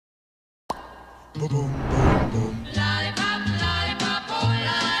Go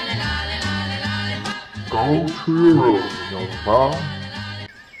to your room, young man.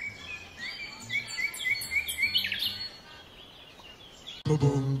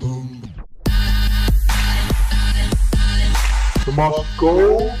 You must go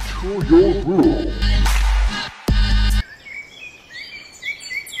to your room.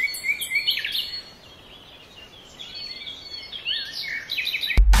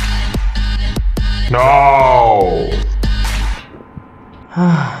 Now!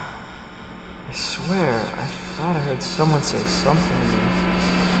 I swear, I thought I heard someone say something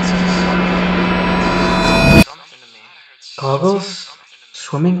to me. Goggles?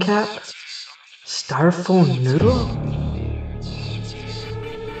 Swimming cap? Styrofoam noodle?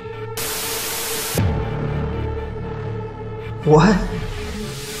 What?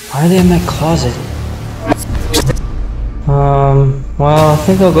 Why are they in my closet? Well, I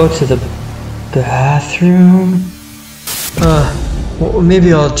think I'll go to the bathroom. Well,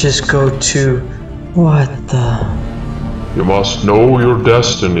 maybe I'll just go to... What the... You must know your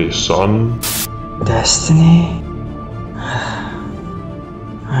destiny, son. Destiny?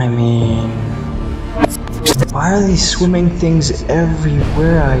 I mean... Why are these swimming things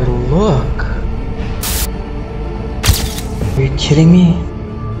everywhere I look? Are you kidding me?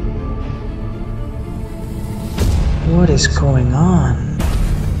 What is going on?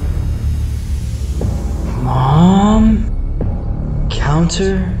 Mom?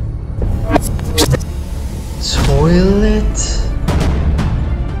 Counter? Toilet?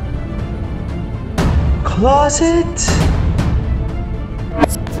 Closet?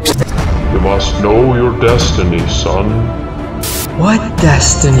 You must know your destiny, son. What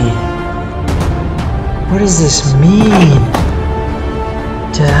destiny? What does this mean?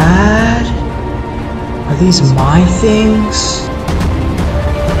 Dad? Are these my things?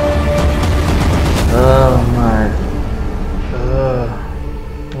 Oh my...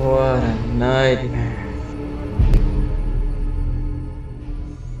 what a nightmare.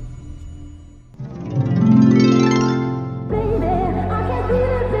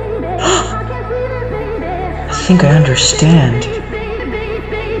 I think I understand.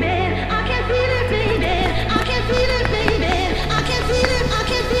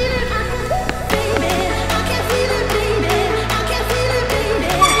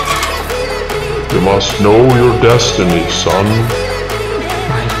 You must know your destiny, son.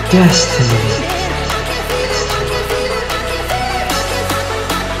 My destiny.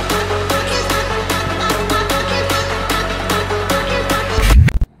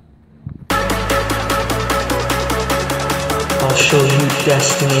 I'll show you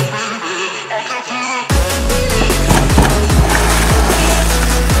destiny.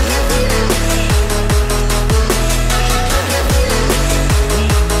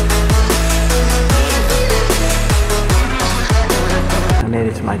 I made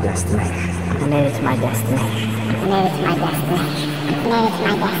it to my destiny. I made it to my destiny. I made it to my destiny. I made it to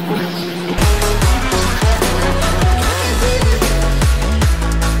my destiny. I made it to my destiny.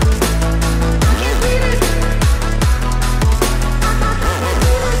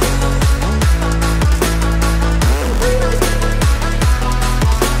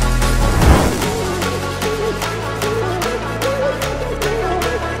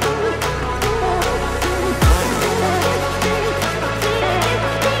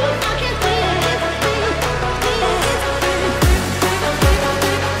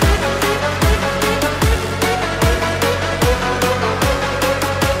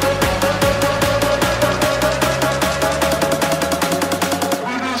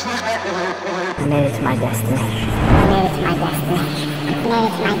 I made it to my destiny. I made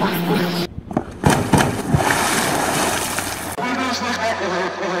it to my destiny.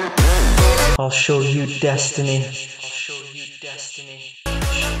 I'll show you destiny. I'll show you destiny.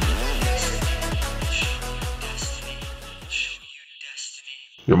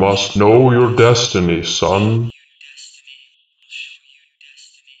 You must know your destiny, son.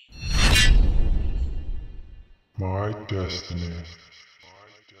 My destiny.